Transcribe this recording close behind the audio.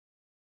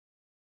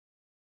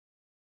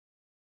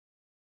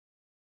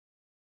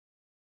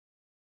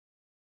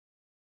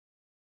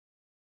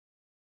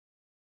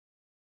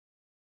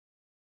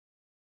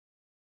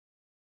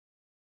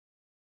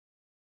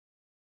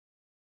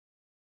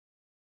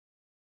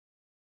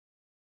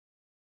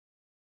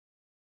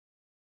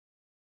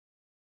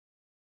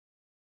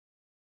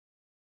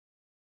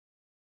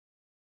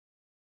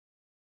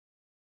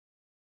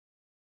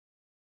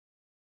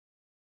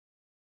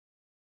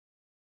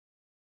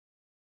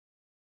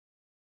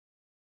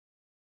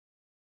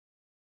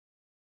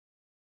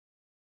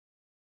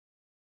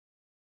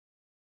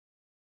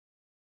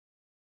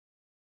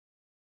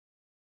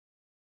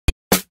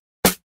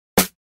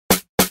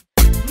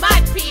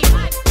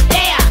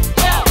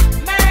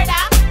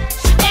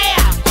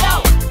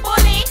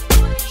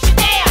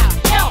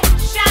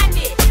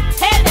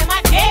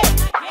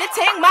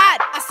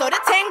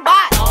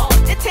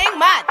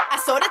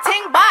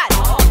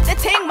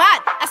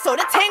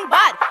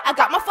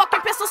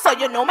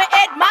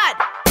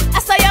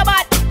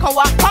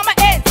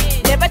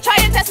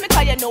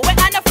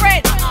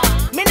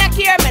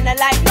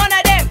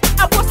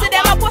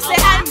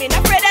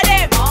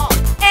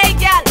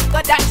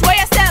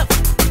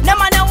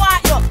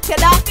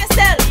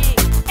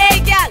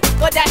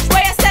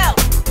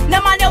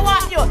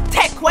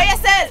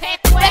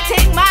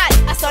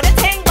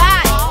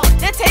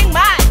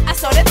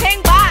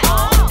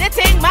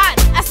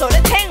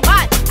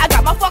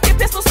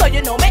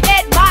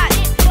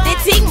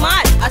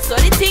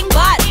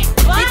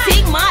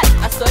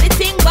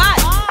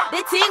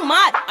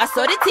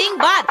ting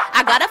bad.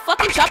 I got a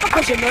fucking chopper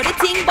cause you know the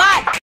ting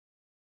bad.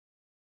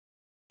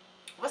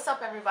 What's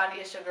up, everybody?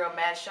 It's your girl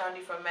Mad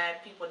Shawndy from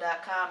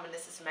madpeople.com, and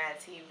this is Mad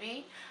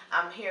TV.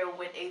 I'm here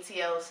with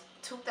ATL's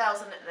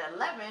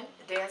 2011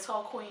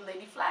 Dancehall Queen,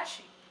 Ladii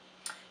Flashii.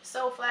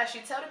 So,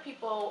 Flashii, tell the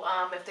people,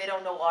 if they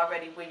don't know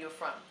already, where you're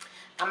from.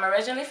 I'm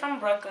originally from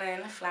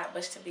Brooklyn,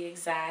 Flatbush to be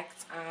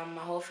exact.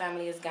 My whole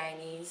family is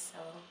Guyanese, so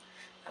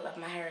I love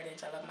my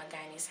heritage. I love my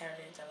Guyanese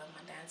heritage. I love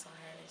my dancehall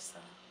heritage, so,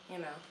 you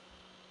know.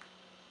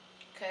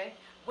 Okay.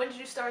 When did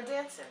you start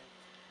dancing?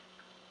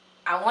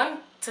 I want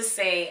to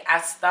say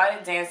I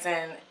started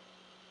dancing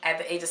at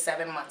the age of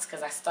 7 months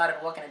because I started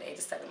walking at the age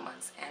of 7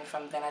 months. And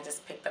from then I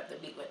just picked up the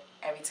beat with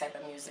every type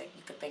of music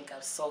you could think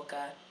of.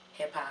 Soca,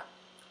 hip-hop,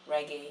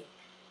 reggae,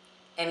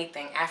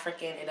 anything.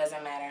 African, it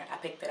doesn't matter. I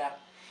picked it up.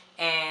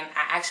 And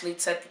I actually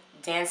took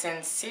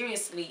dancing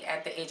seriously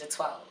at the age of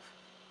 12.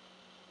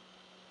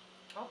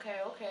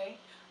 Okay.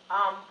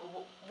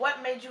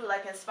 What made you,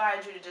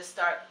 inspired you to just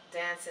start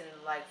dancing,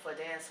 for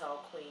Dancehall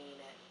Queen?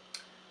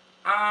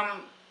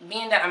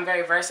 Being that I'm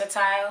very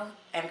versatile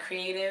and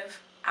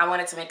creative, I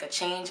wanted to make a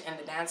change in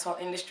the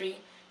dancehall industry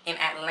in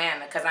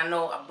Atlanta, because I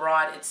know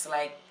abroad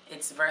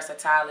it's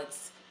versatile,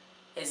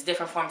 it's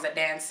different forms of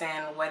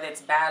dancing, whether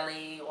it's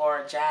ballet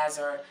or jazz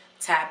or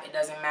tap, it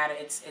doesn't matter,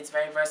 it's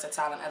very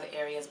versatile in other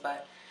areas.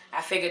 But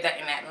I figured that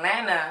in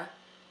Atlanta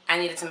I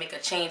needed to make a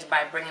change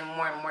by bringing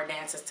more and more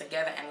dancers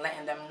together and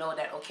letting them know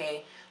that,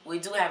 okay, we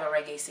do have a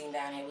reggae scene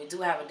down here, we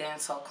do have a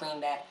dancehall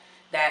queen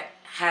that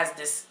has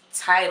this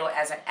title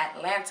as an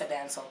Atlanta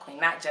dancehall queen,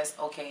 not just,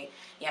 okay,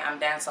 yeah, I'm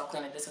dancehall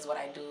queen and this is what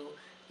I do.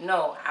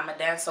 No, I'm a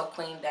dancehall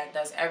queen that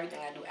does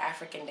everything. I do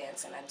African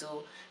dancing, I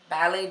do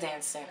ballet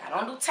dancing, I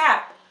don't do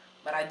tap,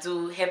 but I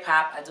do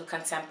hip-hop, I do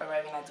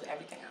contemporary, and I do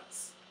everything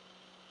else.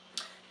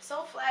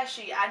 So,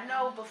 Flashii, I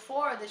know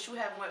before that you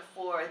have went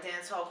for a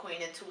dancehall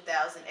queen in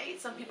 2008.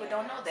 Some people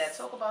don't know that.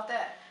 Talk about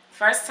that.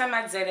 First time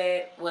I did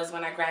it was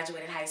when I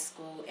graduated high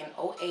school in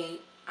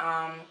 2008.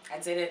 I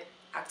did it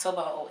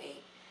October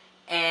 2008.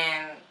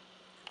 And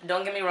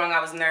don't get me wrong,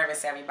 I was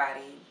nervous, everybody.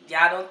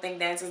 Y'all don't think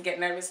dancers get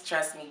nervous?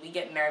 Trust me, we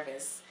get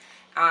nervous.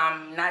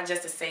 Not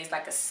just to say it's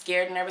like a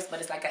scared nervous, but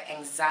it's like an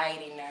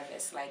anxiety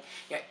nervous. Like,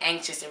 you're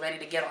anxious, you're ready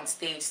to get on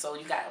stage, so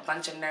you got a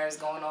bunch of nerves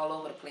going all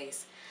over the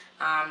place.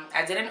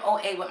 I did it in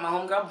 2008 with my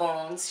homegirl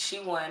Bones. She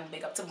won,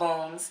 big up to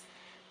Bones.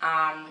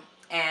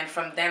 And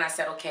from then I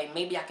said, okay,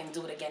 maybe I can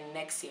do it again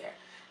next year.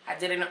 I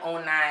did it in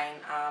 2009.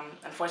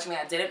 Unfortunately,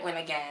 I didn't win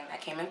again. I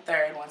came in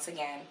third once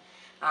again.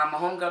 My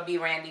homegirl B.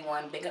 Randy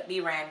won, big up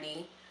B.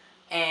 Randy.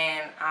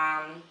 And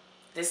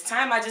this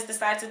time I just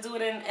decided to do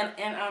it in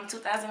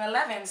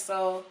 2011.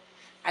 So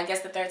I guess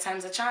the third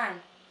time's a charm.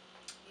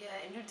 Yeah,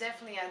 and I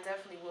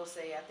definitely will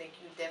say, I think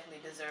you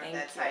definitely deserve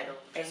that you. title.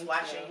 Just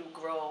watching you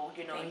grow,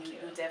 you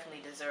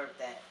definitely deserve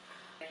that.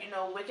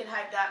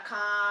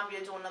 WickedHype.com,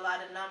 you're doing a lot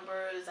of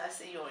numbers. I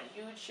see you on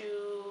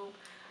YouTube.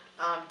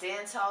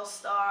 Dancehall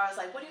stars.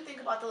 What do you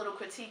think about the little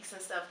critiques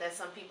and stuff that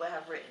some people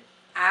have written?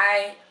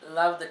 I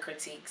love the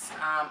critiques.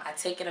 I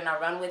take it and I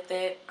run with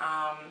it.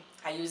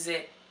 I use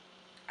it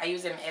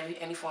in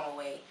any form of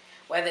way.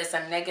 Whether it's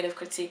a negative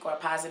critique or a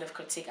positive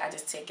critique, I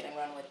just take it and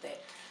run with it.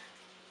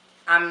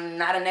 I'm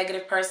not a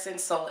negative person,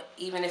 so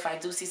even if I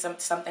do see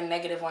something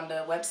negative on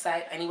the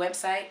website, any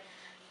website,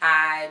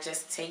 I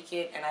just take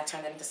it and I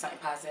turn it into something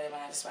positive and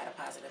I just write a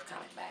positive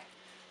comment back.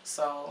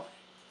 So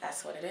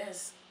that's what it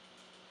is.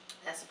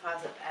 That's a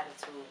positive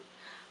attitude.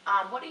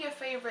 What are your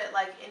favorite,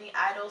 any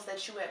idols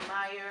that you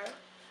admire?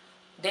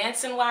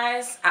 Dancing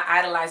wise, I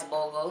idolize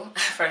Bogle.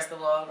 First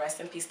of all,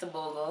 rest in peace to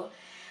Bogle.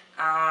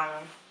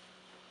 I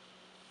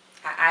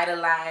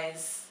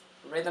idolize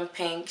Rhythm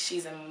Pink.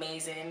 She's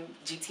amazing.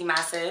 GT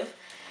Massive.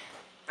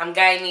 I'm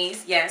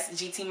Guyanese, yes,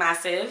 GT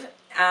Massive.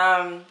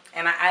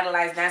 And I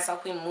idolize Dancehall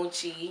Queen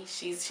Moochie.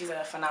 She's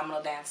a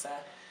phenomenal dancer.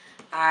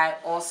 I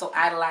also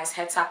idolize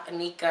Head Top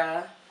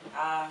Anika,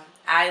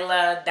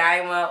 Isla,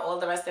 Daima, all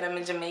the rest of them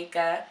in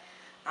Jamaica.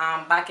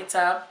 Back It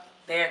Up.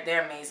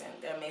 They're amazing.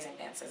 They're amazing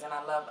dancers, and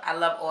I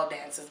love all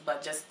dancers,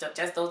 but just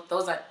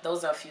those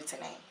are a few to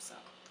name. So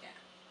yeah.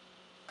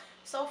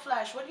 So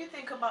Flash, what do you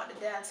think about the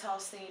dancehall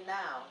scene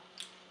now?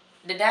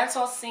 The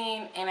dancehall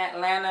scene in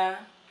Atlanta,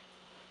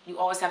 you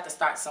always have to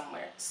start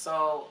somewhere.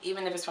 So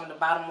even if it's from the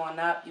bottom on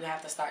up, you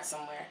have to start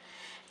somewhere.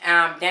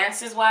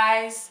 Dances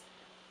wise,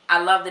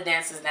 I love the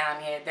dancers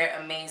down here. They're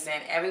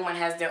amazing. Everyone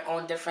has their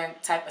own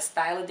different type of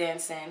style of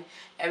dancing.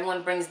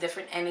 Everyone brings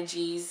different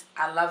energies.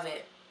 I love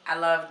it. I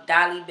love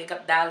Dolly, big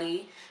up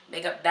Dolly,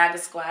 big up Dagger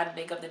Squad,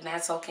 big up the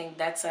Dancehall King,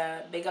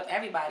 big up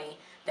everybody.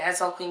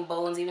 Dancehall Queen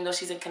Bones, even though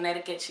she's in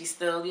Connecticut, she's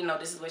still,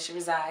 this is where she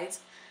resides.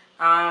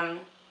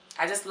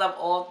 I just love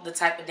all the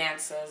type of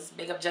dancers.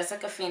 Big up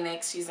Jessica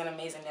Phoenix, she's an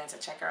amazing dancer,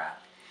 check her out.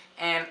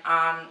 And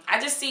I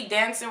just see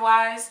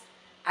dancing-wise,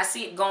 I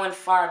see it going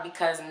far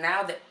because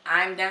now that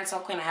I'm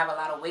Dancehall Queen, I have a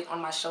lot of weight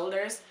on my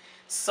shoulders.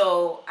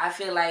 So I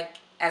feel like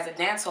as a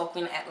Dancehall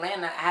Queen in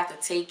Atlanta, I have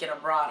to take it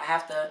abroad. I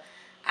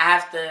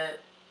have to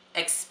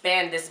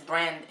expand this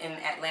brand in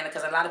Atlanta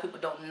because a lot of people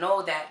don't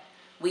know that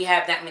we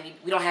have that many.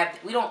 We don't.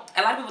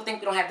 A lot of people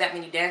think we don't have that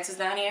many dancers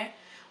down here,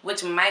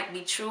 which might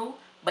be true.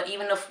 But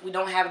even if we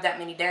don't have that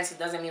many dancers,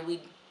 doesn't mean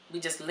we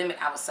just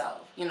limit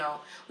ourselves. You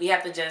know, we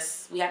have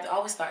to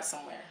always start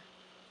somewhere,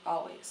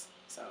 always.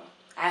 So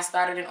I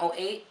started in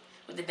 '08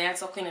 with the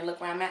Dancehall Queen, and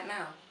look where I'm at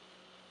now.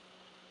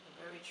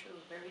 Very true,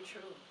 very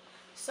true.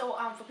 So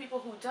for people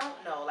who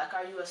don't know, like,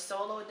 are you a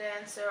solo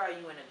dancer? Are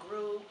you in a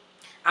group?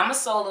 I'm a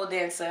solo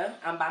dancer.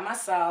 I'm by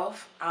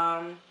myself.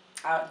 I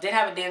did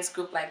have a dance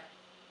group like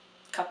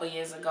a couple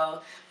years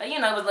ago, but you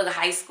know, it was little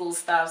high school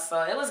stuff,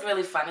 so it was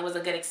really fun. It was a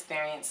good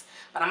experience.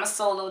 But I'm a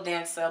solo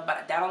dancer,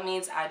 but that don't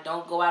mean I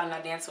don't go out and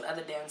I dance with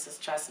other dancers.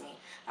 Trust me.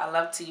 I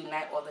love to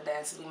unite all the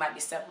dancers. We might be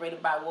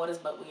separated by waters,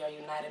 but we are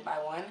united by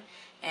one,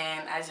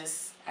 and I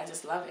just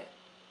love it.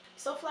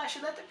 So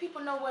Flashii, let the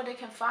people know where they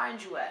can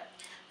find you at.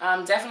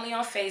 Definitely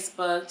on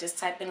Facebook. Just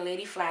type in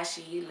Ladii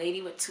Flashii,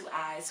 Lady with 2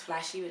 eyes,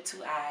 Flashii with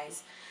 2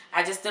 eyes.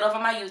 I just did over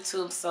my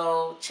YouTube,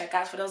 so check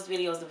out for those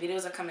videos. The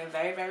videos are coming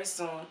very, very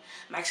soon.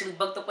 I'm actually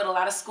booked up with a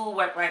lot of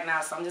schoolwork right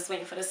now, so I'm just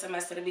waiting for the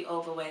semester to be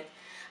over with.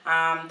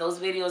 Those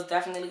videos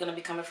definitely going to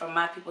be coming from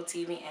My People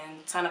TV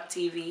and Turn Up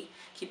TV.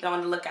 Keep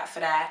on the lookout for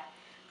that.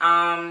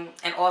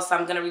 And also,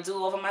 I'm going to redo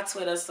over my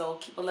Twitter, so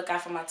keep a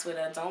lookout for my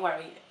Twitter. Don't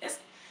worry.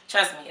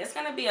 Trust me, it's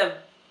going to be a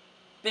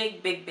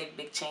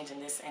big change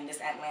in this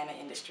Atlanta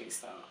industry,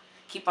 so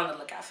keep on the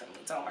lookout for me.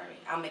 Don't worry,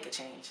 I'll make a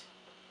change.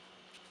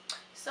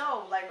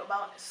 So, like,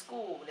 about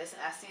school,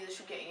 I see that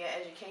you're getting your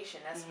education.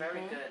 That's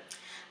very good.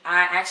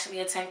 I actually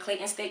attend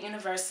Clayton State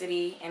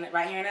University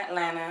right here in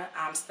Atlanta.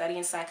 I'm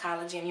studying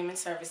psychology and human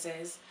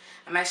services.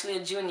 I'm actually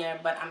a junior,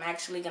 but I'm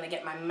actually going to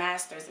get my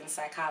master's in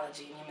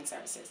psychology and human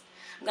services.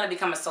 I'm going to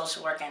become a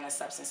social worker and a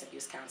substance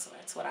abuse counselor.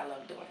 It's what I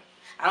love doing.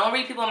 I don't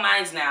read people's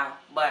minds now,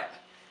 but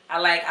I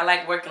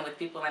like working with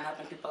people and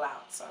helping people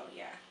out, so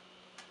yeah.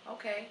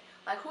 Okay.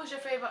 Like, who's your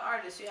favorite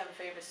artist? Do you have a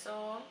favorite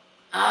song?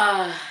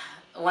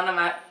 One of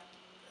my...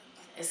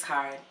 It's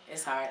hard.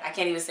 I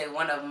can't even say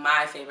one of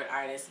my favorite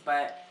artists,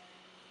 but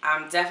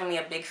I'm definitely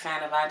a big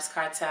fan of Vibes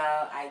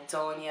Cartel,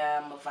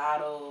 Idonia,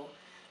 Movado,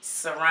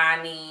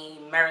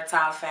 Serrani,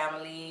 Marital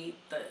Family,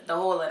 the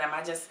whole of them.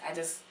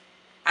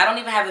 I don't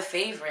even have a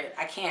favorite.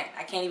 I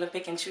can't even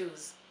pick and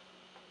choose.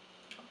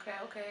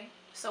 Okay.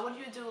 So what do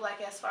you do, like,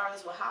 as far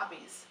as with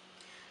hobbies?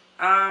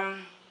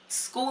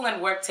 School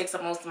and work takes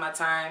up most of my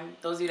time.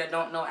 Those of you that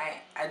don't know,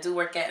 I do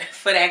work at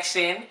Foot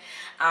Action.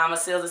 I'm a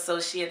sales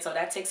associate, so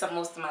that takes up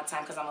most of my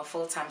time because I'm a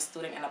full-time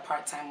student and a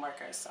part-time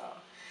worker. So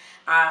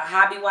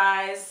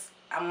hobby-wise,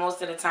 I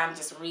most of the time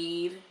just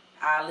read,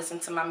 I listen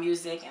to my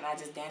music, and I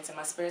just dance in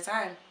my spare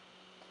time.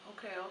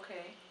 Okay.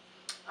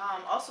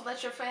 Also,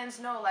 let your fans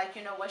know, like,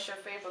 you know, what's your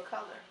favorite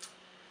color?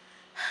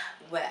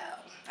 Well,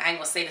 I ain't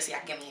gonna say this so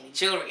y'all give me any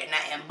jewelry or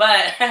nothing,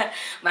 but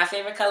my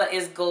favorite color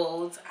is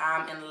gold.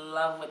 I'm in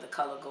love with the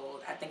color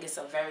gold. I think it's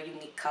a very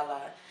unique color.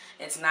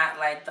 It's not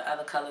like the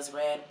other colors,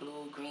 red,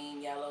 blue,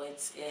 green, yellow.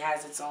 It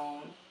has its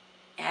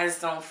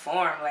own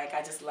form. Like,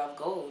 I just love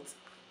gold.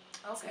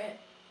 Okay.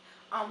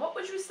 What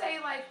would you say,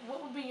 like,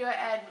 what would be your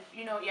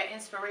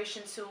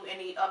inspiration to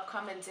any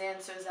upcoming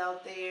dancers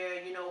out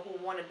there, you know,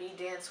 who want to be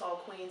dancehall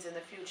queens in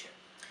the future?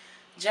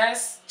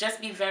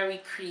 Just be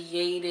very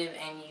creative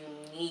and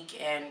unique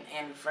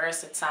and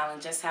versatile,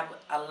 and just have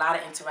a lot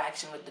of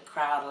interaction with the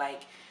crowd.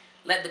 Like,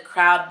 let the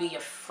crowd be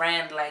your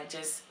friend. Like,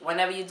 just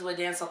whenever you do a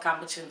dancehall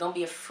competition, don't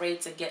be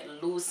afraid to get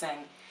loose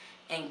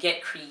and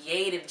get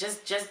creative.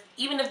 Just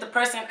even if the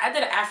person, I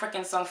did an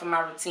African song for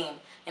my routine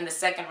in the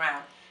second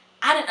round.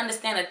 I didn't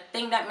understand a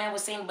thing that man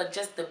was saying, but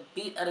just the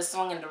beat of the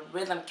song and the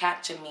rhythm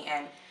captured me,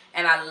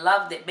 and I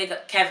loved it. Big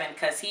up Kevin,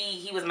 because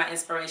he was my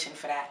inspiration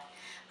for that.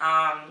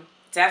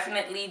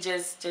 Definitely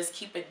just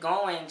keep it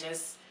going.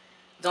 Just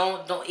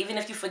don't even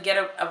if you forget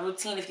a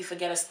routine, if you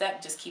forget a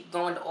step, just keep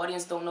going. The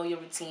audience don't know your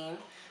routine.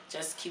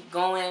 Just keep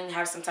going.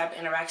 Have some type of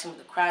interaction with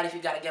the crowd. If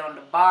you got to get on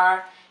the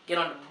bar, get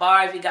on the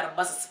bar. If you got to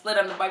bust a split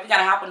on the bar, if you got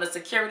to hop on the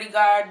security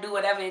guard, do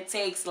whatever it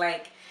takes.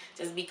 Like,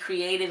 just be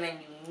creative and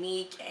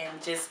unique,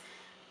 and just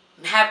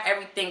have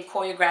everything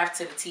choreographed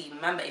to the T.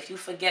 Remember, if you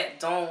forget,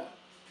 don't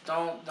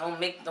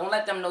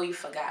let them know you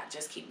forgot.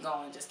 Just keep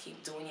going. Just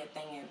keep doing your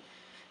thing,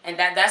 and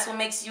that's what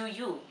makes you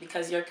you,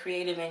 because you're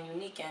creative and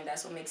unique, and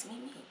that's what makes me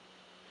me.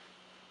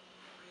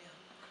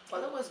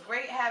 Well, it was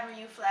great having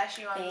you,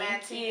 Flashii, on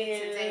Mad TV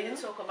today to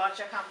talk about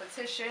your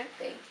competition.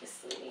 Thank you,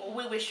 sweetie.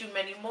 We wish you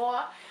many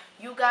more.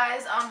 You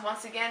guys,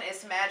 once again,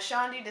 it's Mad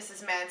Shawndy. This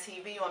is Mad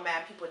TV on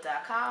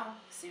madpeople.com.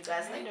 See you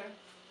guys later.